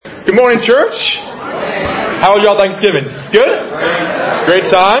Good morning, church. How was y'all Thanksgiving? Good?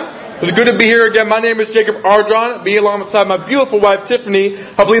 Great time. It's good to be here again. My name is Jacob Ardron. Be alongside my beautiful wife, Tiffany.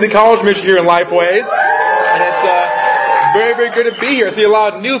 I lead the college mission here in Lifeway. And it's very, very good to be here. I see a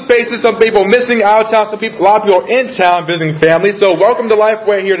lot of new faces, some people missing out of town, a lot of people in town visiting family. So welcome to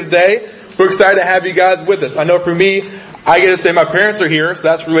Lifeway here today. We're excited to have you guys with us. I know for me, I get to say my parents are here, so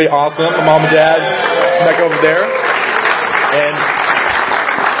that's really awesome. My mom and dad back over there.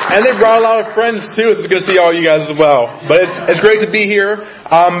 And they brought a lot of friends too, so it's good to see all you guys as well. But it's great to be here.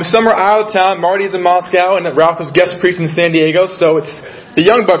 Some are out of town. Marty's in Moscow, and Ralph is guest priest in San Diego. So it's the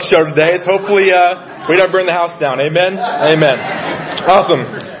Young Bucks show today. It's hopefully we don't burn the house down. Amen? Amen. Awesome.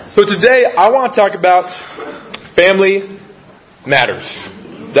 So today I want to talk about family matters.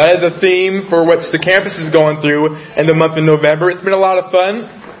 That is the theme for which the campus is going through in the month of November. It's been a lot of fun.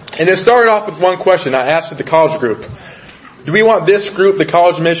 And it started off with one question I asked at the college group. Do we want this group, the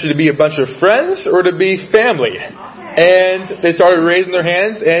college ministry, to be a bunch of friends or to be family? And they started raising their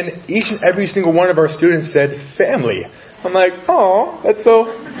hands, and each and every single one of our students said family. I'm like, oh, that's so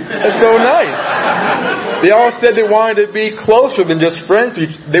nice. They all said they wanted to be closer than just friends.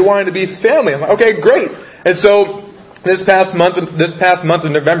 They wanted to be family. I'm like, okay, great. And so this past month of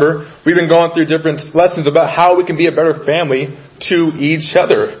November, we've been going through different lessons about how we can be a better family to each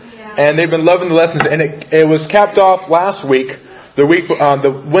other. And they've been loving the lessons, and it was capped off last week, the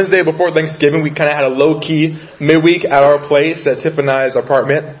Wednesday before Thanksgiving. We kind of had a low-key midweek at our place, at Tiff and I's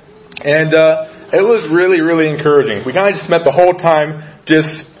apartment, and it was really, really encouraging. We kind of just spent the whole time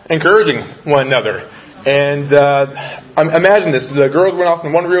just encouraging one another. And imagine this: the girls went off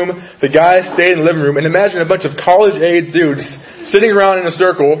in one room, the guys stayed in the living room, and imagine a bunch of college-age dudes sitting around in a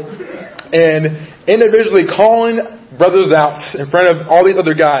circle and individually calling brothers out in front of all these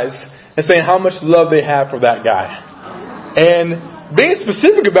other guys and saying how much love they have for that guy. And being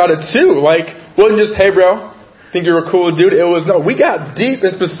specific about it too. Like, wasn't just, hey bro, think you're a cool dude. It was, no, we got deep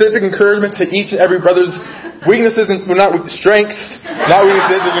and specific encouragement to each and every brother's weaknesses and not strengths, not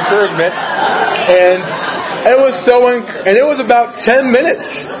weaknesses, it's encouragement. And it was and it was about 10 minutes.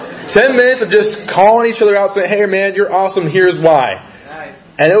 10 minutes of just calling each other out saying, hey man, you're awesome, here's why.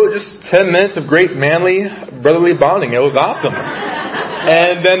 And it was just 10 minutes of great manly, brotherly bonding. It was awesome.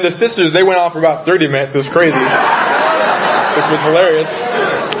 And then the sisters, they went on for about 30 minutes. It was crazy. Which was hilarious.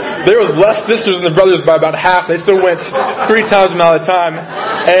 There was less sisters than the brothers by about half. They still went 3 times the amount of time.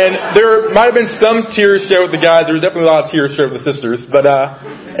 And there might have been some tears shared with the guys. There was definitely a lot of tears shared with the sisters. But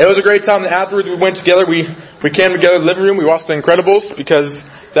it was a great time. And afterwards we went together. We came together in the living room. We watched The Incredibles because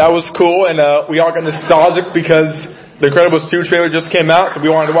that was cool. And we all got nostalgic because The Incredibles 2 trailer just came out, so we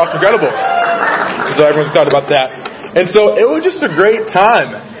wanted to watch The Incredibles. So everyone's excited about that. And so it was just a great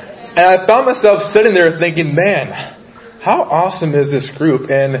time. And I found myself sitting there thinking, man, how awesome is this group?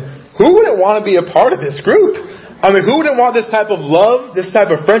 And who wouldn't want to be a part of this group? I mean, who wouldn't want this type of love, this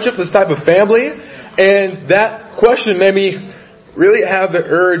type of friendship, this type of family? And that question made me really have the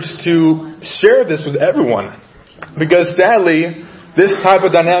urge to share this with everyone. Because sadly, this type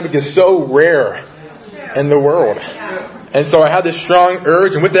of dynamic is so rare in the world. And so I had this strong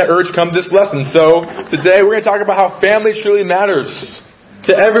urge, and with that urge comes this lesson. So today we're going to talk about how family truly matters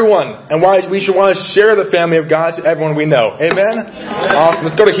to everyone and why we should want to share the family of God to everyone we know. Amen? Awesome.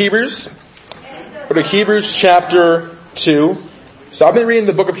 Let's go to Hebrews. Go to Hebrews chapter 2. So I've been reading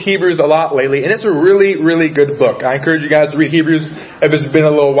the book of Hebrews a lot lately, and it's a really, really good book. I encourage you guys to read Hebrews if it's been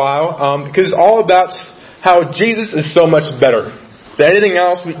a little while, because it's all about how Jesus is so much better than anything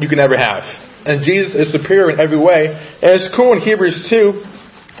else you can ever have. And Jesus is superior in every way. And it's cool in Hebrews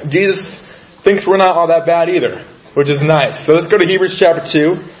 2, Jesus thinks we're not all that bad either, which is nice. So let's go to Hebrews chapter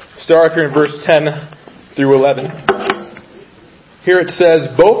 2. Start here in verse 10 through 11. Here it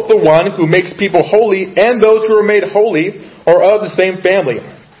says, both the one who makes people holy and those who are made holy are of the same family.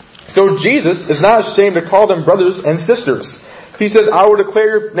 So Jesus is not ashamed to call them brothers and sisters. He says, I will declare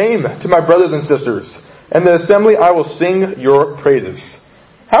your name to my brothers and sisters. In the assembly I will sing your praises.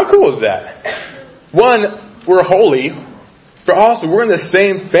 How cool is that? One, we're holy, but also we're in the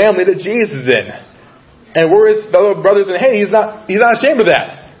same family that Jesus is in. And we're his fellow brothers, and hey, he's not ashamed of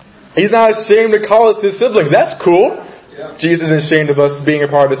that. He's not ashamed to call us his siblings. That's cool. Yeah. Jesus isn't ashamed of us being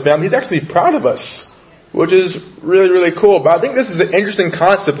a part of his family. He's actually proud of us, which is really, really cool. But I think this is an interesting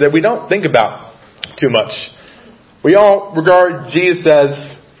concept that we don't think about too much. We all regard Jesus as,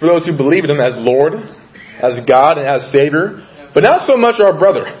 for those who believe in him, as Lord, as God, and as Savior. But not so much our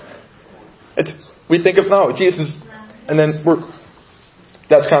brother. We think of, no, Jesus, and then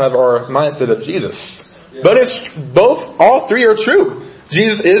that's kind of our mindset of Jesus. Yeah. But it's both, all three are true.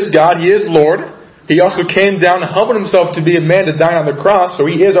 Jesus is God, He is Lord. He also came down and humbled himself to be a man to die on the cross, so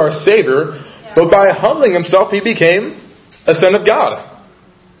he is our Savior. But by humbling himself, he became a son of God.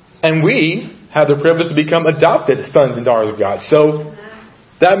 And we have the privilege to become adopted sons and daughters of God. So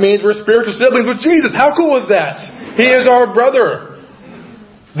that means we're spiritual siblings with Jesus. How cool is that? He is our brother.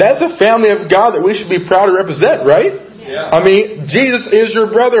 That's a family of God that we should be proud to represent, right? Yeah. I mean, Jesus is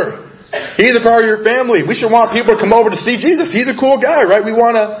your brother. He's a part of your family. We should want people to come over to see Jesus. He's a cool guy, right?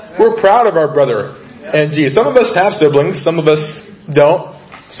 We're proud of our brother and Jesus. Some of us have siblings. Some of us don't.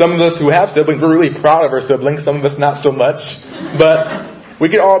 Some of us who have siblings, we're really proud of our siblings. Some of us not so much. But we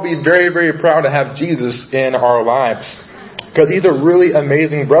can all be very, very proud to have Jesus in our lives. Because he's a really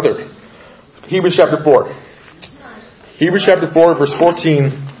amazing brother. Hebrews chapter 4. Hebrews chapter 4, verse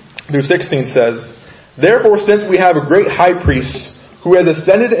 14 through 16 says, "Therefore, since we have a great high priest who has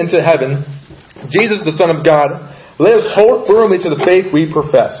ascended into heaven, Jesus the Son of God, let us hold firmly to the faith we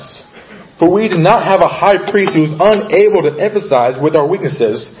profess. For we do not have a high priest who is unable to empathize with our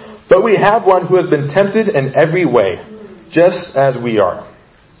weaknesses, but we have one who has been tempted in every way, just as we are.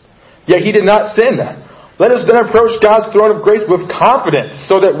 Yet he did not sin. Let us then approach God's throne of grace with confidence,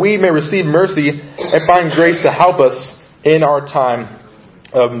 so that we may receive mercy and find grace to help us in our time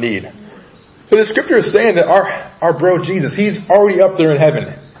of need." So the scripture is saying that our bro Jesus, he's already up there in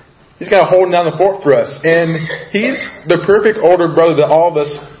heaven. He's kind of holding down the fort for us. And he's the perfect older brother that all of us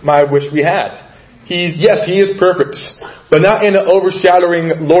might wish we had. He is perfect. But not in an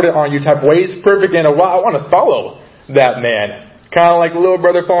overshadowing, loaded on you type of way. He's perfect in a, wow, I want to follow that man. Kind of like a little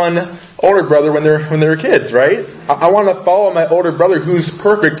brother following older brother when they're kids, right? I want to follow my older brother who's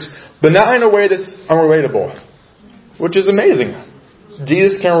perfect, but not in a way that's unrelatable. Which is amazing.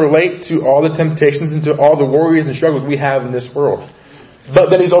 Jesus can relate to all the temptations and to all the worries and struggles we have in this world. But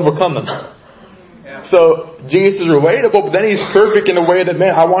then he's overcome them. Yeah. So Jesus is relatable, but then he's perfect in a way that,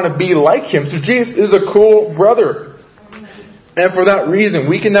 man, I want to be like him. So Jesus is a cool brother. And for that reason,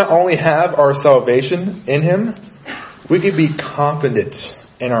 we can not only have our salvation in him, we can be confident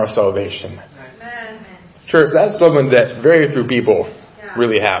in our salvation. Amen. Church, that's something that very few people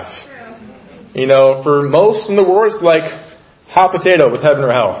really have. You know, for most in the world, it's like hot potato with heaven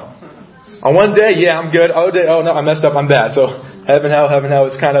or hell. On one day, yeah, I'm good. Other day, oh no, I messed up, I'm bad. So heaven, hell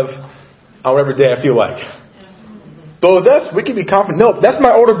is kind of on every day I feel like. But with us, we can be confident. No, that's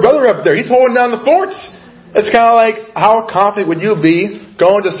my older brother up there. He's holding down the forts. It's kind of like, how confident would you be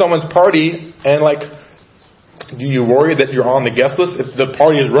going to someone's party and like, do you worry that you're on the guest list if the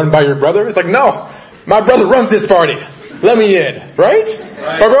party is run by your brother? It's like, no, my brother runs this party. Let me in, right?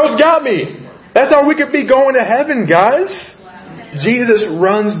 My bro's got me. That's how we could be going to heaven, guys. Jesus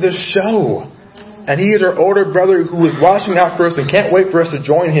runs the show. And he is our older brother who is watching out for us and can't wait for us to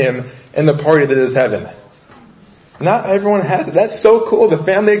join him in the party that is heaven. Not everyone has it. That's so cool. The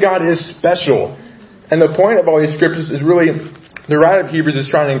family of God is special. And the point of all these scriptures is really, the writer of Hebrews is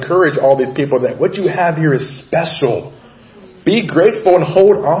trying to encourage all these people that what you have here is special. Be grateful and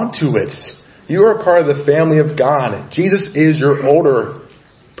hold on to it. You are part of the family of God. Jesus is your older,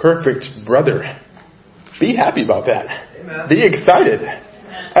 perfect brother. Be happy about that. Amen. Be excited.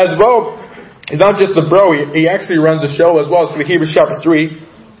 As well, he's not just the bro, he actually runs the show as well. It's Hebrews chapter 3.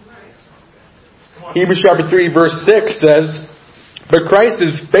 Hebrews chapter 3 verse 6 says, "But Christ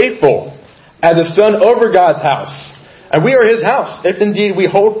is faithful as a son over God's house. And we are his house, if indeed we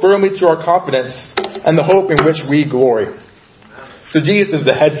hold firmly to our confidence and the hope in which we glory." So Jesus is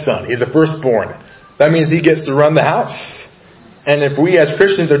the head son. He's the firstborn. That means he gets to run the house. And if we as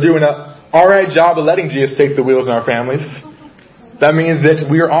Christians are doing an alright job of letting Jesus take the wheels in our families, that means that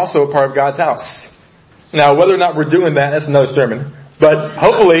we are also a part of God's house. Now, whether or not we're doing that, that's another sermon. But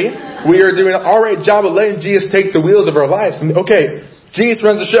hopefully, we are doing an alright job of letting Jesus take the wheels of our lives. And, okay, Jesus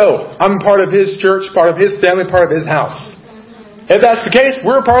runs the show. I'm part of his church, part of his family, part of his house. If that's the case,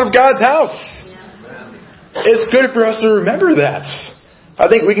 we're a part of God's house. It's good for us to remember that. I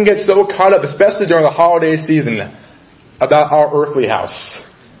think we can get so caught up, especially during the holiday season, about our earthly house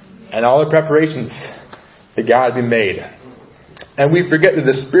and all the preparations that God has made. And we forget that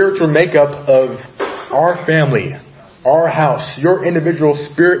the spiritual makeup of our family, our house, your individual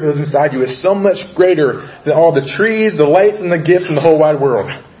spirit that lives inside you is so much greater than all the trees, the lights, and the gifts in the whole wide world.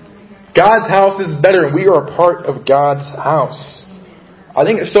 God's house is better, and we are a part of God's house. I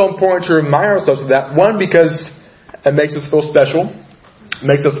think it's so important to remind ourselves of that. One, because it makes us feel special, it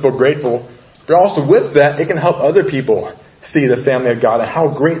makes us feel grateful, but also with that, it can help other people see the family of God and how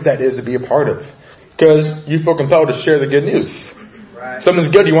great that is to be a part of. Because you feel compelled to share the good news. Right.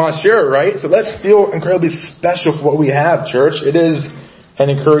 Something's good, you want to share it, right? So let's feel incredibly special for what we have, church. It is an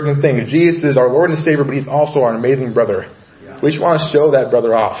encouraging thing. Jesus is our Lord and Savior, but he's also our amazing brother. Yeah. We just want to show that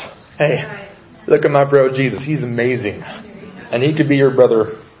brother off. Hey, Look at my bro Jesus. He's amazing. And he could be your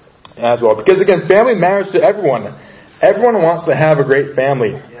brother as well. Because again, family matters to everyone. Everyone wants to have a great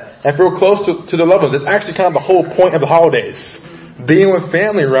family and feel close to their loved ones. It's actually kind of the whole point of the holidays. Being with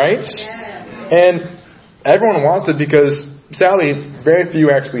family, right? And everyone wants it because, sadly, very few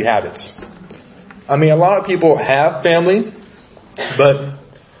actually have it. I mean, a lot of people have family, but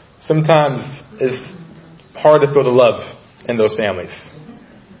sometimes it's hard to feel the love in those families.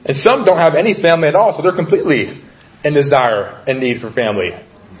 And some don't have any family at all, so they're completely in desire and need for family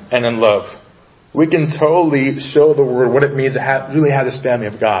and in love. We can totally show the world what it means to really have this family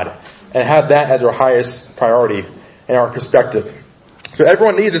of God and have that as our highest priority in our perspective. So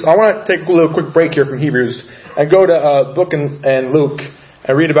everyone needs this. I want to take a little quick break here from Hebrews and go to a book in Luke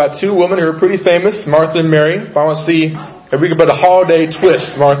and read about two women who are pretty famous, Martha and Mary. I want to see if we can put a holiday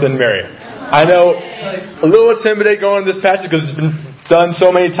twist, Martha and Mary. I know a little intimidated going to this passage because it's been done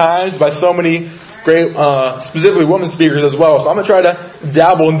so many times by so many great, specifically women speakers as well. So I'm going to try to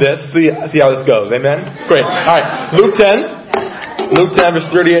dabble in this, see how this goes. Amen? Great. All right. Luke 10, verse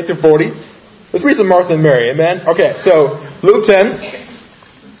 38 through 40. Let's read some Martha and Mary. Amen? Okay, so Luke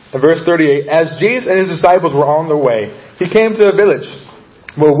 10, verse 38. As Jesus and his disciples were on their way, he came to a village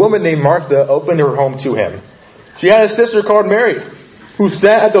where a woman named Martha opened her home to him. She had a sister called Mary, who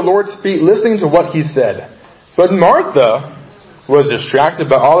sat at the Lord's feet listening to what he said. But Martha was distracted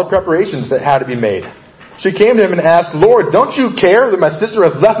by all the preparations that had to be made. She came to him and asked, Lord, don't you care that my sister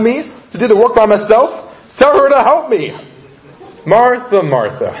has left me to do the work by myself? Tell her to help me. Martha,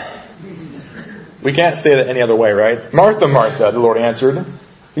 Martha. We can't say that any other way, right? Martha, Martha, the Lord answered.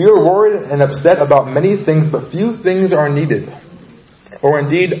 You are worried and upset about many things, but few things are needed. Or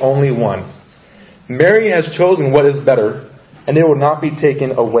indeed, only one. Mary has chosen what is better, and it will not be taken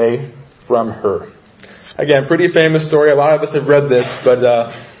away from her. Again, pretty famous story. A lot of us have read this, but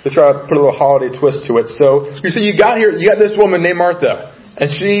to try to put a little holiday twist to it. So, you see, you got this woman named Martha, and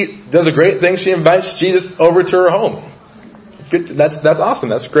she does a great thing. She invites Jesus over to her home. That's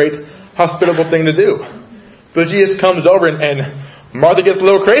awesome. That's a great hospitable thing to do. But Jesus comes over and Martha gets a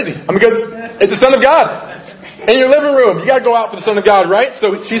little crazy. Because it's the Son of God. In your living room, you got to go out for the Son of God, right?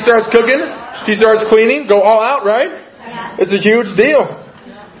 So she starts cooking. She starts cleaning. Go all out, right? It's a huge deal.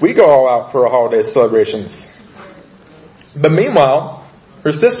 We go all out for our holiday celebrations. But meanwhile,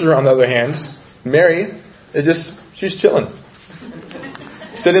 her sister, on the other hand, Mary, she's chilling.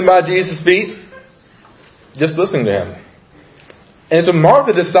 Sitting by Jesus' feet, just listening to him. And so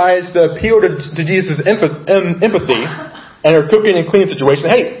Martha decides to appeal to Jesus' empathy and her cooking and cleaning situation.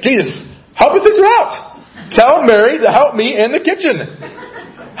 Hey, Jesus, help me fix her out. Tell Mary to help me in the kitchen.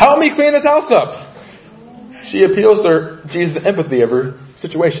 Help me clean this house up. She appeals to Jesus' empathy of her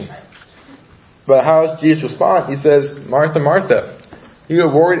situation. But how does Jesus respond? He says, Martha, Martha, you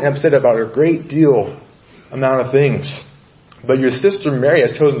are worried and upset about a great deal amount of things. But your sister Mary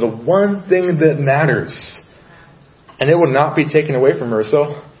has chosen the one thing that matters. And it will not be taken away from her.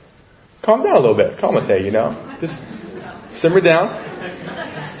 So, calm down a little bit. Calmate, Just simmer down.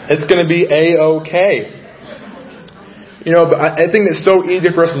 It's going to be A-okay. But I think it's so easy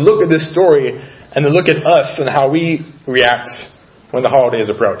for us to look at this story and to look at us and how we react when the holidays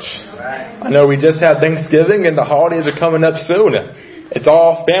approach. I know we just had Thanksgiving and the holidays are coming up soon. It's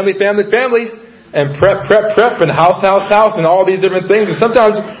all family, family, family. And prep, and house, and all these different things. And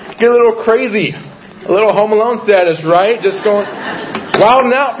sometimes we get a little crazy. A little Home Alone status, right? Just going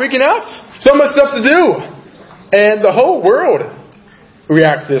wilding out, freaking out. So much stuff to do. And the whole world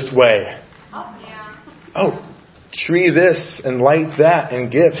reacts this way. Oh, tree this and light that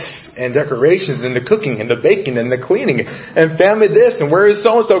and gifts and decorations and the cooking and the baking and the cleaning and family this and where is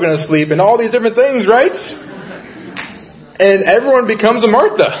so-and-so going to sleep and all these different things, right? And everyone becomes a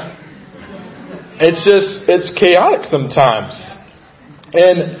Martha. It's chaotic sometimes.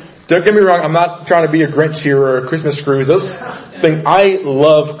 And don't get me wrong, I'm not trying to be a Grinch here or a Christmas Scrooge. I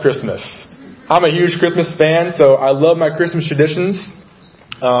love Christmas. I'm a huge Christmas fan, so I love my Christmas traditions.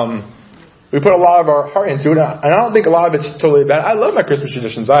 We put a lot of our heart into it, and I don't think a lot of it's totally bad. I love my Christmas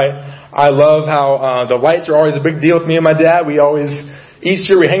traditions. I love how the lights are always a big deal with me and my dad. Each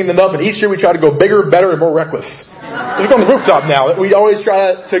year we hang them up, and each year we try to go bigger, better, and more reckless. Let's go on the rooftop now. We always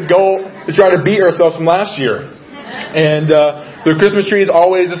try to beat ourselves from last year. And the Christmas tree is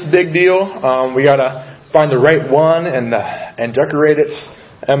always this big deal. We gotta find the right one and decorate it.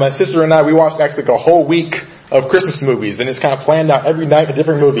 And my sister and I, we watched actually like a whole week of Christmas movies, and it's kind of planned out every night a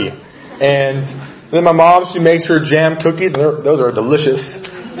different movie. And then my mom, she makes her jam cookies, and those are delicious.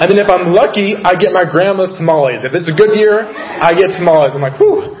 And then if I'm lucky, I get my grandma's tamales. If it's a good year, I get tamales. I'm like,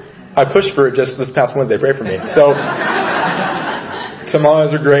 whew. I pushed for it just this past Wednesday. Pray for me. So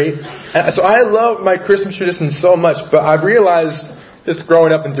Tamales are great. And so I love my Christmas tradition so much, but I've realized, just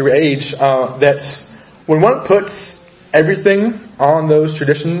growing up and through age, that when one puts everything on those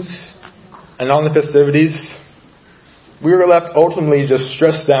traditions and on the festivities, we were left ultimately just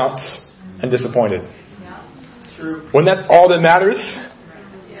stressed out and disappointed. When that's all that matters,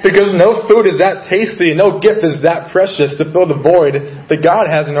 because no food is that tasty, no gift is that precious to fill the void that God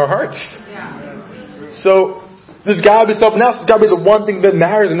has in our hearts. So there's got to be something else. There's got to be the one thing that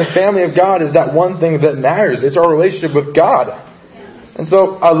matters, and the family of God is that one thing that matters. It's our relationship with God. And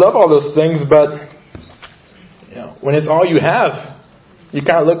so I love all those things, but when it's all you have, you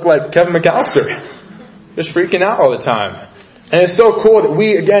kind of look like Kevin McAllister, just freaking out all the time. And it's so cool that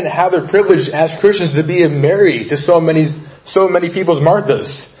we, again, have the privilege as Christians to be married to so many people's Marthas.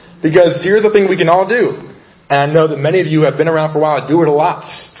 Because here's the thing we can all do. And I know that many of you have been around for a while, do it a lot.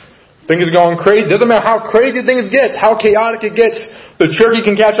 Things are going crazy. Doesn't matter how crazy things get, how chaotic it gets. The turkey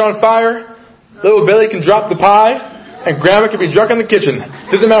can catch on fire. Little Billy can drop the pie. And Grandma can be drunk in the kitchen.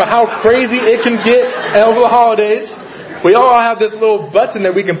 Doesn't matter how crazy it can get. And over the holidays, we all have this little button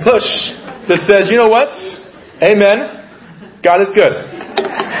that we can push that says, you know what? Amen. God is good.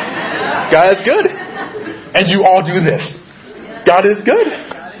 God is good. And you all do this. God is good.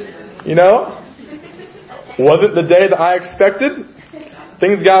 Wasn't the day that I expected.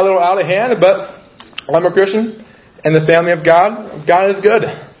 Things got a little out of hand, but I'm a Christian. And the family of God, God is good.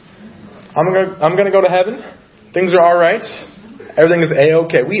 I'm going to go to heaven. Things are alright. Everything is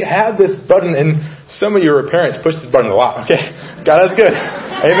A-okay. We have this button, and some of your parents push this button a lot. Okay? God is good.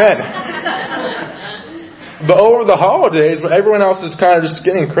 Amen. But over the holidays, when everyone else is kind of just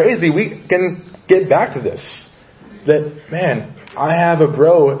getting crazy, we can get back to this. That, man, I have a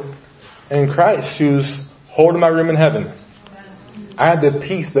bro in Christ who's holding my room in heaven. I have the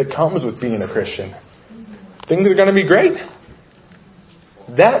peace that comes with being a Christian. Things are going to be great.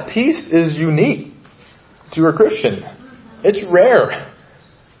 That peace is unique to a Christian. It's rare.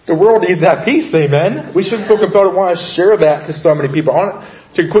 The world needs that peace, amen? We should feel compelled to want to share that to so many people. I want to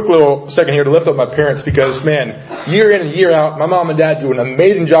take a quick little second here to lift up my parents because, man, year in and year out, my mom and dad do an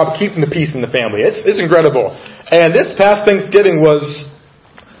amazing job of keeping the peace in the family. It's incredible. And this past Thanksgiving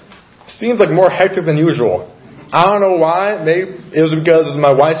seems like more hectic than usual. I don't know why. Maybe it was because it was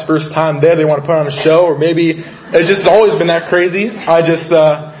my wife's first time there. They want to put on a show, or maybe it's just always been that crazy. I just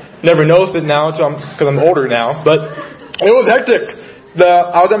never noticed it now because I'm older now. But it was hectic.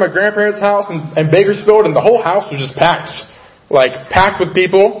 I was at my grandparents' house in Bakersfield, and the whole house was just packed. Packed with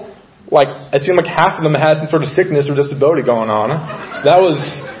people. It seemed like half of them had some sort of sickness or disability going on. That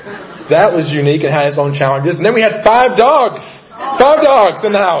was unique and had its own challenges. And then we had 5 dogs. 5 dogs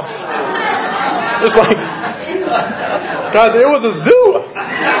in the house. Just guys, it was a zoo.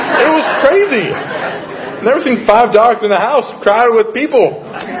 It was crazy. Never seen 5 dogs in the house crowded with people.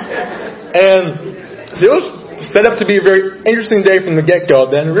 And it was set up to be a very interesting day from the get-go.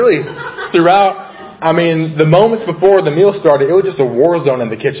 Then really, throughout, the moments before the meal started, it was just a war zone in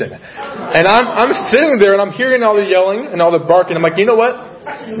the kitchen. And I'm sitting there and I'm hearing all the yelling and all the barking. I'm like, you know what?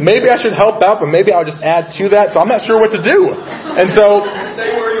 Maybe I should help out, but maybe I'll just add to that. So I'm not sure what to do. And so,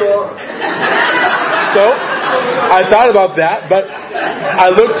 stay where you are. So I thought about that, but I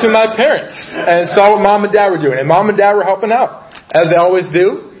looked to my parents and saw what Mom and Dad were doing. And Mom and Dad were helping out, as they always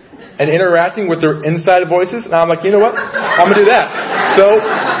do, and interacting with their inside voices. And I'm like, you know what? I'm going to do that. So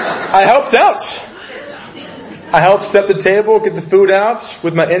I helped out. I helped set the table, get the food out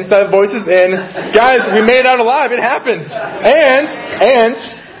with my inside voices. And guys, we made it out alive. It happened. And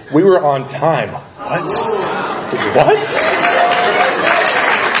we were on time. What?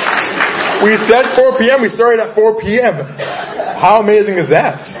 We said 4 p.m. We started at 4 p.m. How amazing is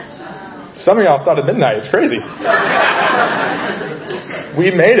that? Some of y'all started at midnight. It's crazy.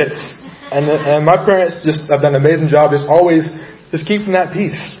 We made it. And my parents just have done an amazing job just keeping that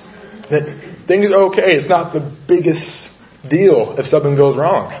peace. That things are okay. It's not the biggest deal if something goes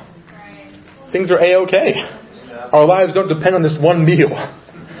wrong. Things are A-okay. Our lives don't depend on this one meal.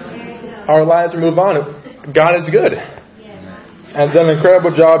 Our lives move on. God is good. And done an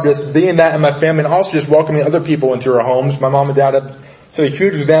incredible job just being that in my family and also just welcoming other people into our homes. My mom and dad have set a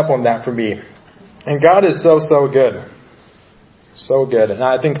huge example in that for me. And God is so, so good. So good. And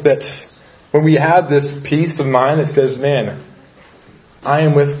I think that when we have this peace of mind that says, man, I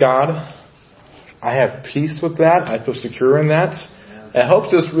am with God. I have peace with that. I feel secure in that. It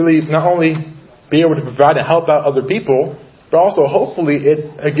helps us really not only be able to provide and help out other people, but also hopefully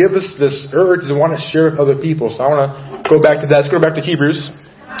it gives us this urge to want to share with other people. So I want to go back to that. Let's go back to Hebrews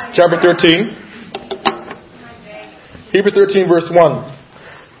chapter 13. Hebrews 13 verse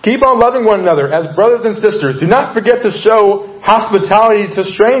 1. Keep on loving one another as brothers and sisters. Do not forget to show hospitality to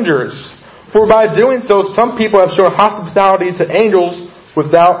strangers. For by doing so, some people have shown hospitality to angels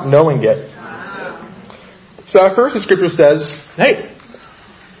without knowing it. So at first the scripture says, hey,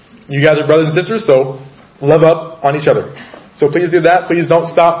 you guys are brothers and sisters, so love up on each other. So please do that. Please don't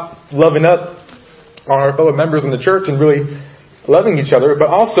stop loving up on our fellow members in the church and really loving each other.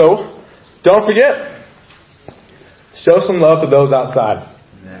 But also, don't forget, show some love to those outside.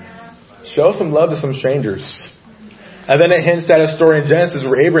 Show some love to some strangers. And then it hints at a story in Genesis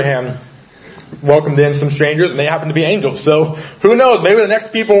where Abraham welcomed in some strangers and they happened to be angels. So who knows, maybe the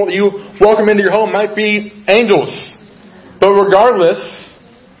next people you welcome into your home might be angels. But regardless,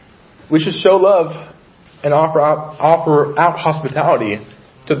 we should show love and offer out hospitality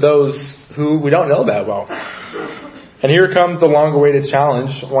to those who we don't know that well. And here comes the long-awaited challenge.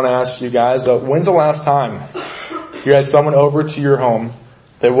 I want to ask you guys, when's the last time you had someone over to your home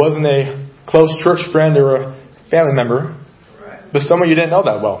that wasn't a close church friend or a family member, but someone you didn't know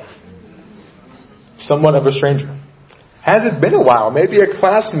that well? Somewhat of a stranger. Has it been a while? Maybe a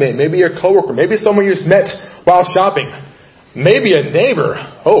classmate, maybe a coworker, maybe someone you just met while shopping. Maybe a neighbor.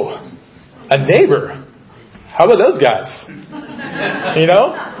 Oh, a neighbor. How about those guys? You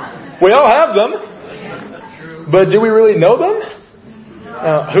know? We all have them. But do we really know them?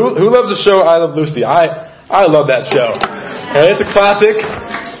 Who loves the show I Love Lucy? I love that show. It's a classic.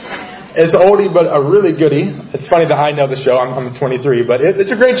 It's an oldie, but a really goodie. It's funny that I know the show. I'm 23, but it's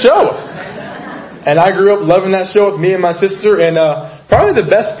a great show. And I grew up loving that show with me and my sister. And probably the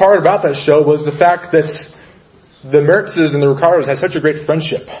best part about that show was the fact that the Mertzes and the Ricardos had such a great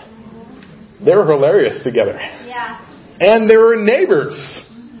friendship. They were hilarious together. Yeah. And they were neighbors.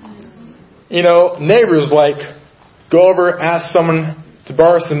 You know, neighbors like go over, ask someone to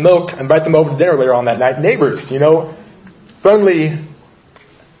borrow some milk, invite them over to dinner later on that night. Neighbors, you know, friendly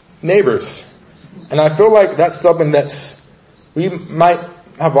neighbors. And I feel like that's something that we might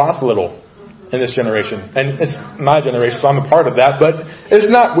have lost a little in this generation. And it's my generation, so I'm a part of that. But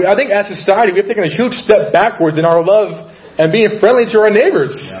it's not, I think as a society, we've taken a huge step backwards in our love and being friendly to our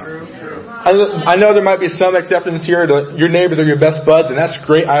neighbors. I know there might be some acceptance here to your neighbors are your best buds, and that's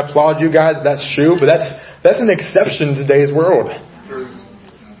great. I applaud you guys. That's true. But that's an exception in today's world.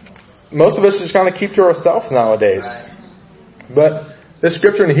 Most of us just kind of keep to ourselves nowadays. But the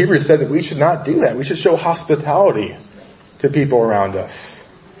scripture in Hebrews says that we should not do that. We should show hospitality to people around us.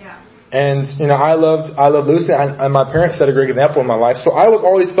 And, you know, I love Lucy, and my parents set a great example in my life. So I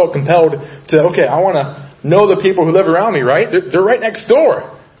always felt compelled to, okay, I want to know the people who live around me, right? They're right next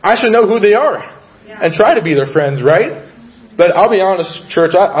door. I should know who they are and try to be their friends, right? But I'll be honest,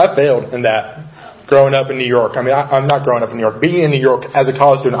 church, I failed in that growing up in New York. I mean, I'm not growing up in New York. Being in New York as a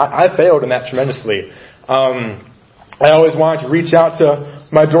college student, I failed in that tremendously. I always wanted to reach out to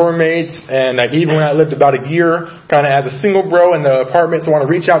my dorm mates, and even when I lived about a year, kind of as a single bro in the apartments, I want to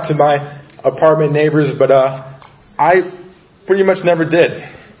reach out to my apartment neighbors, but I pretty much never did.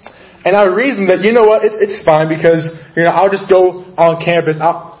 And I reasoned that, you know what, it's fine because, you know, I'll just go on campus,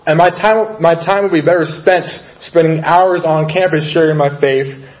 and my time would be better spent spending hours on campus sharing my faith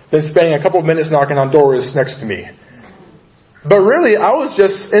than spending a couple of minutes knocking on doors next to me. But really, I was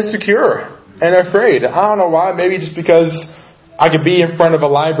just insecure and afraid. I don't know why. Maybe just because I could be in front of a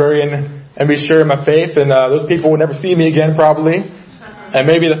library and be sharing my faith, and those people would never see me again, probably. And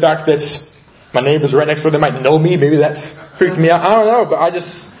maybe the fact that my neighbors right next door, they might know me. Maybe that's freaking me out. I don't know, but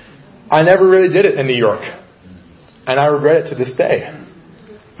I never really did it in New York. And I regret it to this day.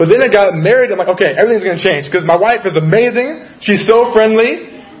 But then I got married. I'm like, okay, everything's going to change because my wife is amazing. She's so friendly.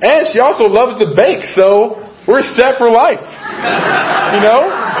 And she also loves to bake. So we're set for life. You know?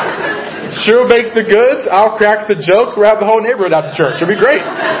 She'll bake the goods. I'll crack the jokes. We'll have the whole neighborhood out to church. It'll be great.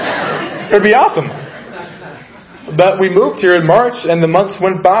 It'll be awesome. But we moved here in March and the months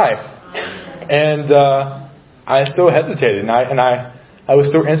went by. And I still hesitated. And I was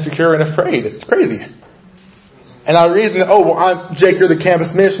still insecure and afraid. It's crazy. And I reasoned, Jake, you're the campus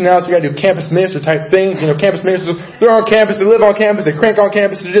minister now, so you got to do campus minister type things. You know, campus ministers, they're on campus, they live on campus, they crank on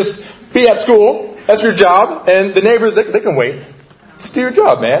campus to just be at school. That's your job. And the neighbors, they can wait. Just do your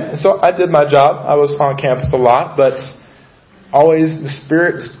job, man. And so I did my job. I was on campus a lot, but always the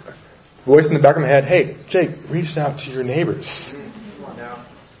Spirit voice in the back of my head, hey, Jake, reach out to your neighbors.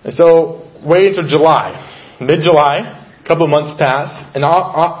 And so wait until July, mid-July. A couple of months passed, and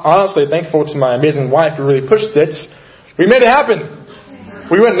honestly, thankful to my amazing wife who really pushed it, we made it happen.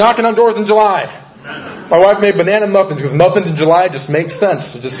 We went knocking on doors in July. My wife made banana muffins because muffins in July just make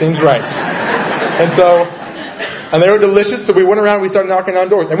sense. It just seems right. And they were delicious, so we went around, we started knocking on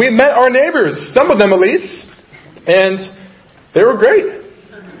doors. And we met our neighbors, some of them at least, and they were great.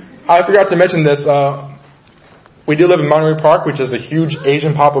 I forgot to mention this. We do live in Monterey Park, which is a huge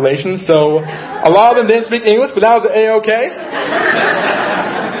Asian population, so a lot of them didn't speak English, but that was A-OK.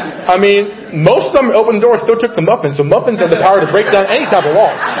 I mean, most of them opened the door still took the muffins, so muffins have the power to break down any type of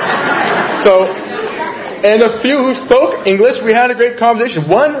walls. So, and the few who spoke English, we had a great conversation.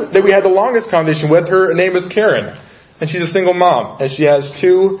 One that we had the longest conversation with, her name is Karen, and she's a single mom, and she has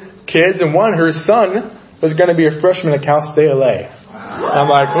 2 kids, and one, her son, was going to be a freshman at Cal State LA. I'm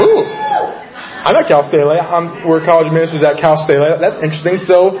like, ooh, I'm at Cal State LA. We're college ministers at Cal State LA. That's interesting.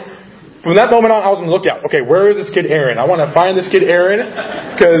 So from that moment on, I was on the lookout. Okay, where is this kid Aaron? I want to find this kid Aaron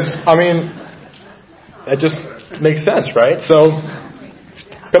because, I mean, that just makes sense, right? So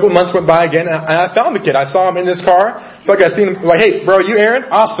a couple of months went by again, and I found the kid. I saw him in this car. It's like I seen him, like, hey, bro, you Aaron?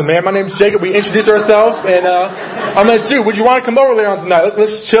 Awesome, man. My name's Jacob. We introduced ourselves, and I'm like, dude, would you want to come over later on tonight?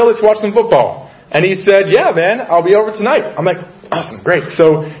 Let's chill. Let's watch some football. And he said, yeah, man, I'll be over tonight. I'm like, awesome, great.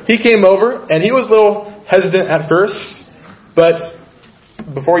 So he came over, and he was a little hesitant at first, but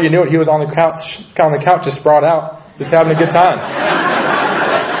before you knew it, he was on the couch, just sprawled out, just having a good time.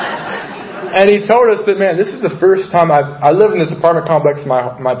 And he told us that, man, this is the first time I lived in this apartment complex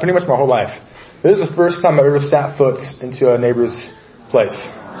pretty much my whole life. This is the first time I've ever sat foot into a neighbor's place.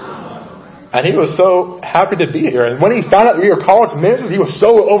 And he was so happy to be here. And when he found out that we were college ministers, he was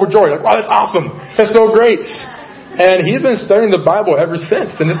so overjoyed. Like, wow, that's awesome. That's so great. And he's been studying the Bible ever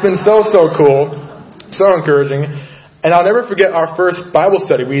since. And it's been so cool. So encouraging. And I'll never forget our first Bible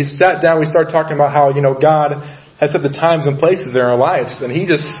study. We sat down, we started talking about how, God has set the times and places in our lives. And he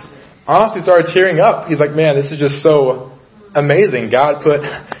just honestly started tearing up. He's like, man, this is just so amazing. God put,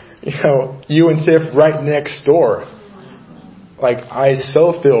 you and Tiff right next door. Like, I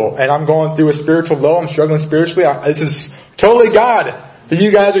so feel, and I'm going through a spiritual low, I'm struggling spiritually. This is totally God that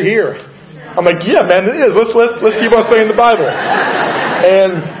you guys are here. I'm like, yeah, man, it is. Let's keep on studying the Bible.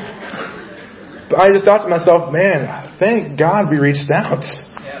 And I just thought to myself, man, thank God we reached out.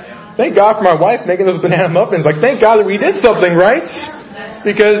 Thank God for my wife making those banana muffins. Like, thank God that we did something, right?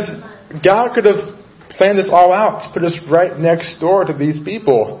 Because God could have planned this all out to put us right next door to these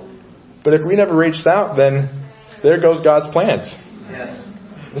people. But if we never reached out, then there goes God's plans.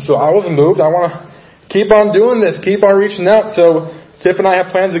 And so I wasn't moved. I want to keep on doing this, keep on reaching out. So Tiff and I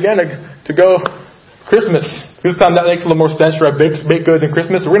have plans again to go Christmas. This time that makes a little more sense for our baked goods and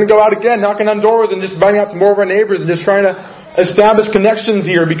Christmas. So we're going to go out again, knocking on doors and just inviting out some more of our neighbors and just trying to establish connections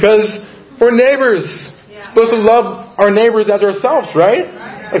here because we're neighbors. We're supposed to love our neighbors as ourselves, right?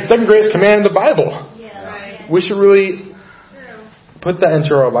 Like second greatest command in the Bible. We should really put that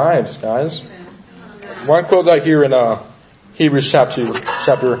into our lives, guys. I want to close out here in Hebrews chapter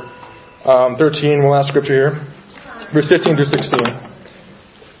 13, one last scripture here. Verse 15 through 16.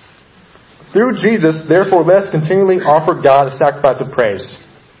 Through Jesus, therefore, let us continually offer God a sacrifice of praise,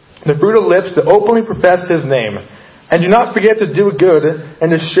 the fruit of lips that openly profess His name. And do not forget to do good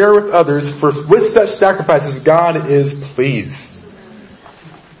and to share with others, for with such sacrifices God is pleased.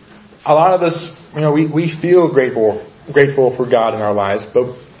 A lot of us, we feel grateful for God in our lives,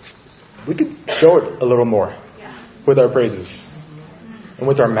 but we could show it a little more with our praises and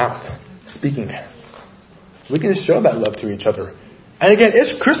with our mouth speaking. We can just show that love to each other. And again,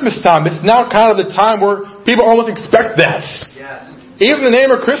 it's Christmas time. It's now kind of the time where people almost expect that. Even the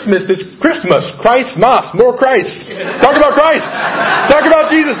name of Christmas is Christmas. Christmas. More Christ. Talk about Christ. Talk about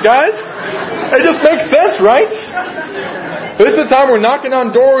Jesus, guys. It just makes sense, right? This is the time we're knocking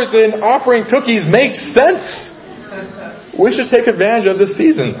on doors and offering cookies makes sense. We should take advantage of this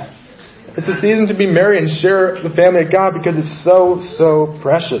season. It's a season to be merry and share the family of God because it's so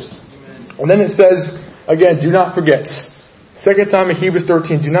precious. And then it says, again, do not forget. Second time in Hebrews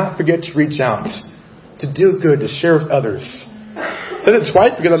 13, do not forget to reach out, to do good, to share with others. I said it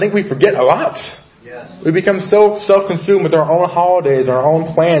twice because I think we forget a lot. We become so self-consumed with our own holidays, our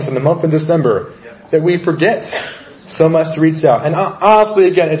own plans in the month of December, that we forget so much to reach out. And honestly,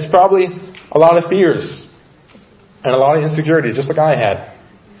 again, it's probably a lot of fears and a lot of insecurities, just like I had.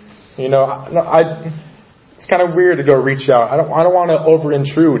 It's kind of weird to go reach out. I don't want to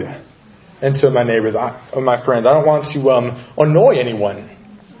over-intrude into my neighbors or my friends. I don't want to annoy anyone.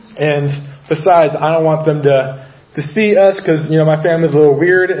 And besides, I don't want them to see us because, my family's a little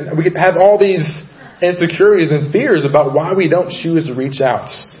weird. And we have all these insecurities and fears about why we don't choose to reach out.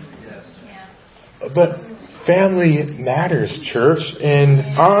 But family matters, church.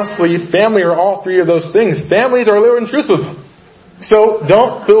 And honestly, family are all three of those things. Families are a little intrusive. So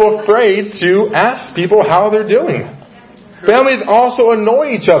don't feel afraid to ask people how they're doing. Families also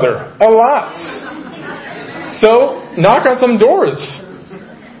annoy each other a lot. So knock on some doors.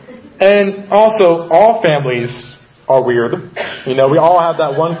 And also, all families are weird. We all have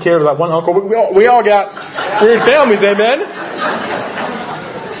that one kid or that one uncle. We all got weird families, amen?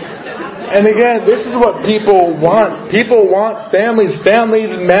 And again, this is what people want. People want families.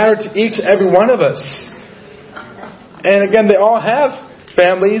 Families matter to each and every one of us. And again, they all have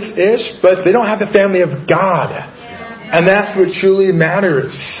families-ish, but they don't have the family of God. And that's what truly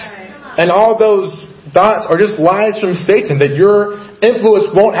matters. And all those thoughts are just lies from Satan, that your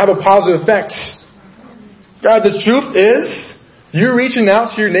influence won't have a positive effect. God, the truth is, you reaching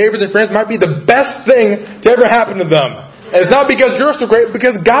out to your neighbors and friends might be the best thing to ever happen to them. And it's not because you're so great, but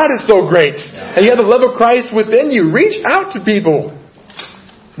because God is so great. And you have the love of Christ within you. Reach out to people.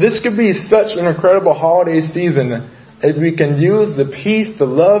 This could be such an incredible holiday season if we can use the peace, the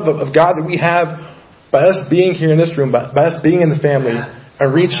love of God that we have by us being here in this room, by us being in the family,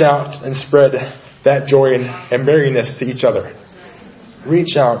 and reach out and spread that joy and merriness to each other.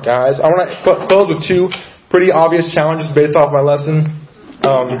 Reach out, guys. I want to close with two pretty obvious challenges based off my lesson.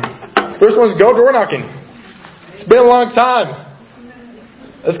 First one is go door knocking. It's been a long time.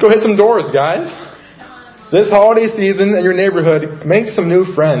 Let's go hit some doors, guys. This holiday season in your neighborhood, make some new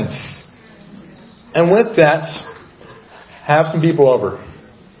friends. And with that, have some people over.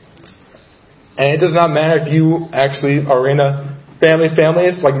 And it does not matter if you actually are in a family,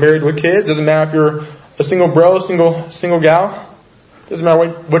 it's like married with kids. It doesn't matter if you're a single bro, single gal. It doesn't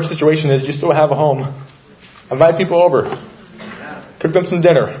matter what situation it is. You still have a home. Invite people over. Cook them some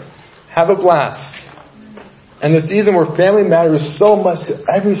dinner. Have a blast. And the season where family matters so much to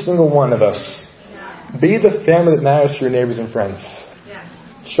every single one of us. Be the family that matters to your neighbors and friends.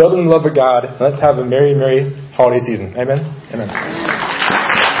 Show them the love of God. And let's have a merry, merry holiday season. Amen? Amen.